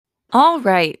All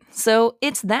right, so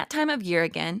it's that time of year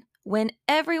again when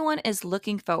everyone is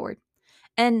looking forward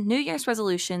and New Year's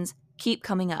resolutions keep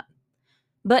coming up.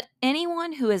 But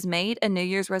anyone who has made a New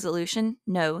Year's resolution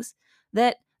knows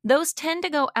that those tend to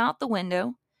go out the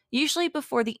window usually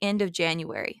before the end of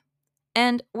January,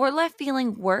 and we're left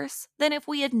feeling worse than if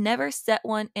we had never set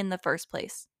one in the first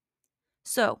place.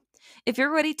 So, if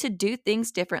you're ready to do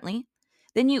things differently,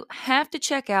 then you have to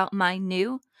check out my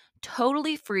new,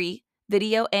 totally free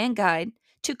video and guide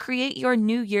to create your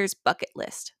New Year's bucket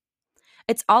list.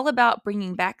 It's all about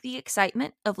bringing back the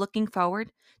excitement of looking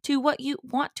forward to what you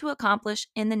want to accomplish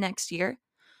in the next year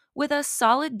with a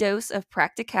solid dose of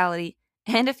practicality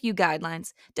and a few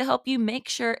guidelines to help you make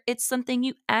sure it's something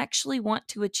you actually want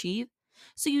to achieve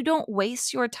so you don't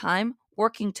waste your time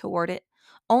working toward it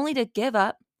only to give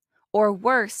up or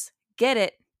worse, get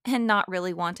it and not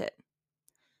really want it.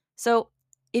 So,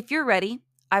 if you're ready,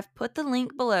 I've put the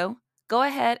link below. Go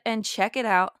ahead and check it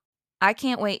out. I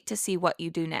can't wait to see what you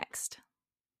do next.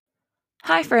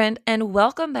 Hi, friend, and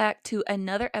welcome back to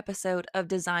another episode of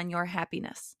Design Your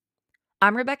Happiness.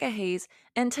 I'm Rebecca Hayes,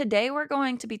 and today we're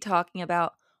going to be talking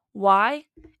about why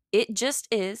it just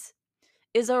is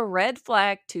a red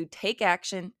flag to take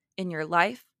action in your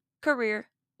life, career,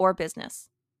 or business.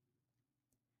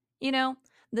 You know,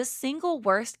 the single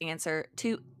worst answer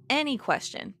to any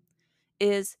question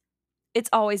is it's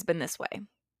always been this way,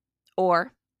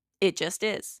 or it just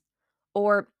is,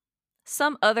 or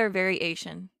some other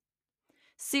variation.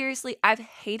 Seriously, I've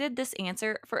hated this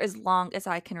answer for as long as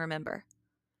I can remember.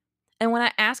 And when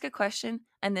I ask a question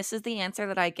and this is the answer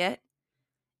that I get,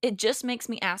 it just makes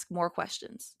me ask more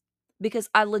questions because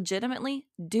I legitimately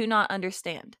do not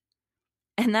understand.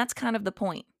 And that's kind of the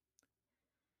point.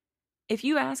 If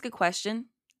you ask a question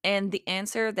and the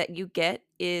answer that you get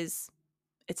is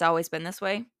it's always been this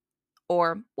way,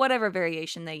 or whatever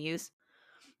variation they use,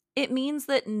 it means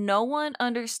that no one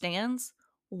understands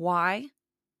why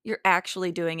you're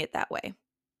actually doing it that way.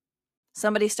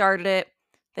 Somebody started it,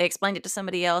 they explained it to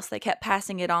somebody else, they kept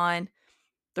passing it on,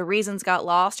 the reasons got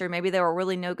lost, or maybe there were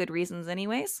really no good reasons,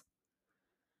 anyways.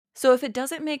 So if it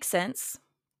doesn't make sense,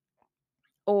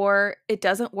 or it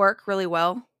doesn't work really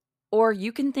well, or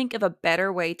you can think of a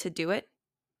better way to do it,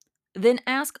 then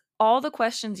ask all the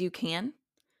questions you can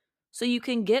so you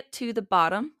can get to the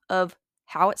bottom of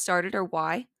how it started or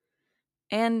why,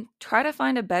 and try to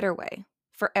find a better way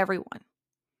for everyone.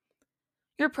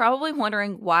 You're probably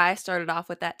wondering why I started off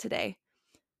with that today,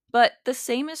 but the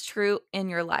same is true in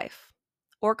your life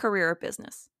or career or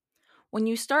business. When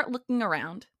you start looking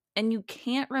around and you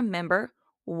can't remember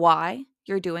why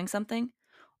you're doing something,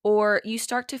 or you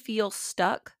start to feel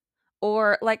stuck,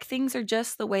 or like things are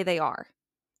just the way they are,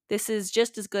 this is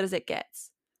just as good as it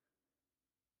gets,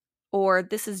 or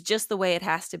this is just the way it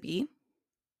has to be,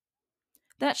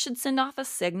 that should send off a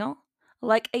signal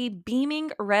like a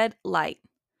beaming red light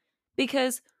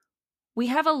because we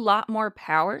have a lot more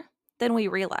power than we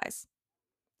realize.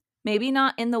 Maybe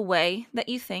not in the way that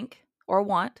you think or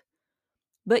want,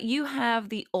 but you have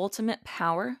the ultimate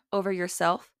power over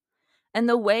yourself and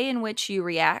the way in which you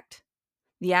react,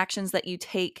 the actions that you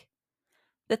take,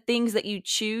 the things that you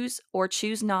choose or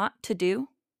choose not to do,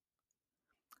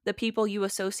 the people you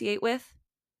associate with,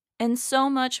 and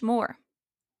so much more.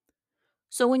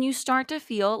 So when you start to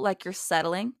feel like you're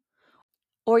settling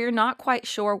or you're not quite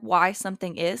sure why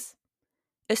something is,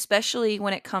 especially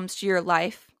when it comes to your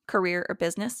life, career, or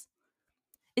business,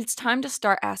 it's time to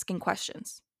start asking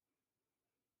questions.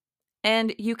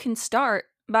 And you can start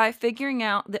by figuring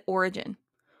out the origin,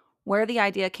 where the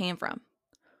idea came from,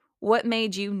 what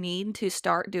made you need to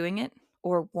start doing it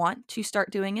or want to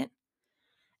start doing it.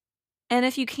 And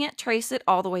if you can't trace it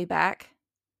all the way back,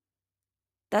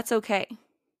 that's okay.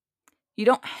 You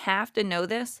don't have to know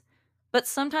this, but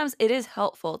sometimes it is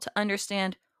helpful to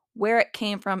understand where it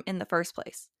came from in the first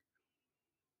place.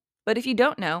 But if you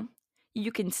don't know,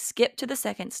 you can skip to the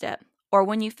second step, or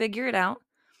when you figure it out,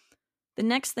 the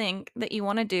next thing that you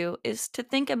want to do is to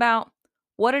think about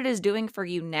what it is doing for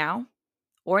you now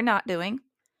or not doing.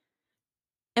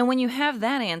 And when you have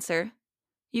that answer,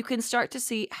 you can start to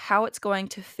see how it's going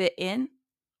to fit in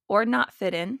or not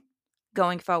fit in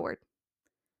going forward.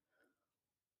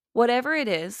 Whatever it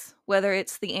is, whether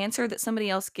it's the answer that somebody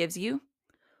else gives you,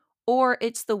 or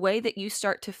it's the way that you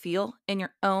start to feel in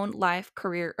your own life,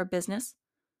 career, or business,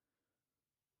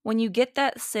 when you get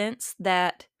that sense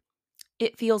that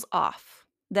it feels off,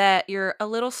 that you're a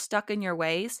little stuck in your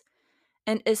ways,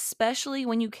 and especially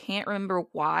when you can't remember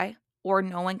why or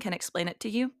no one can explain it to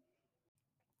you,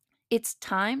 it's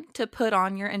time to put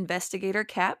on your investigator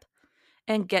cap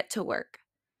and get to work.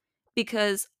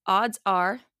 Because odds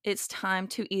are it's time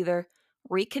to either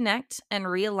reconnect and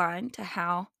realign to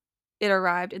how it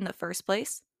arrived in the first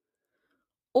place,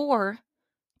 or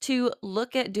to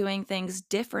look at doing things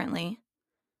differently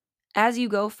as you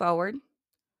go forward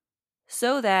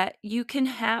so that you can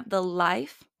have the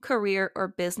life, career, or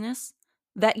business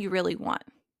that you really want.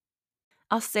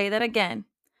 I'll say that again.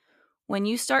 When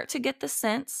you start to get the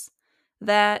sense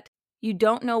that you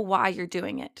don't know why you're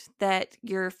doing it, that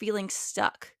you're feeling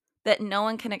stuck, that no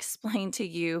one can explain to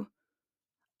you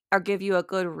or give you a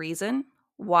good reason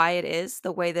why it is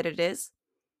the way that it is,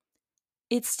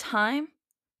 it's time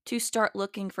to start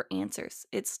looking for answers.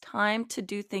 It's time to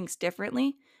do things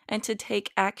differently and to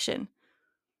take action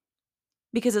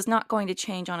because it's not going to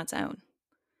change on its own.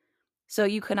 So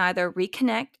you can either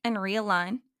reconnect and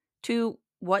realign to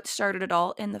what started it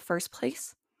all in the first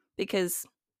place, because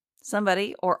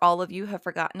somebody or all of you have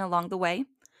forgotten along the way,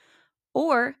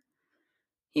 or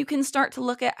you can start to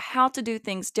look at how to do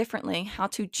things differently, how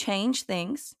to change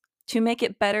things to make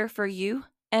it better for you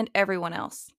and everyone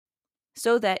else,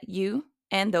 so that you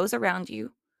and those around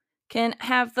you can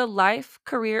have the life,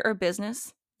 career, or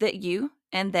business that you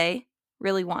and they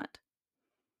really want.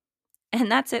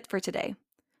 And that's it for today.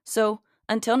 So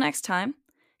until next time,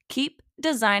 keep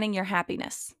designing your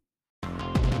happiness.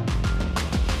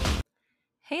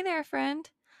 Hey there, friend.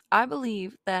 I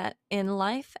believe that in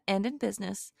life and in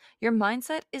business, your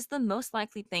mindset is the most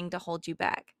likely thing to hold you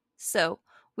back. So,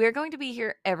 we're going to be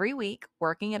here every week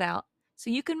working it out so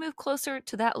you can move closer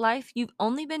to that life you've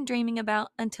only been dreaming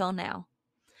about until now.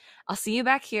 I'll see you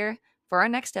back here for our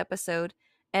next episode.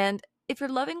 And if you're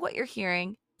loving what you're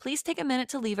hearing, please take a minute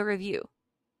to leave a review.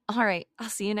 All right, I'll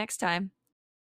see you next time.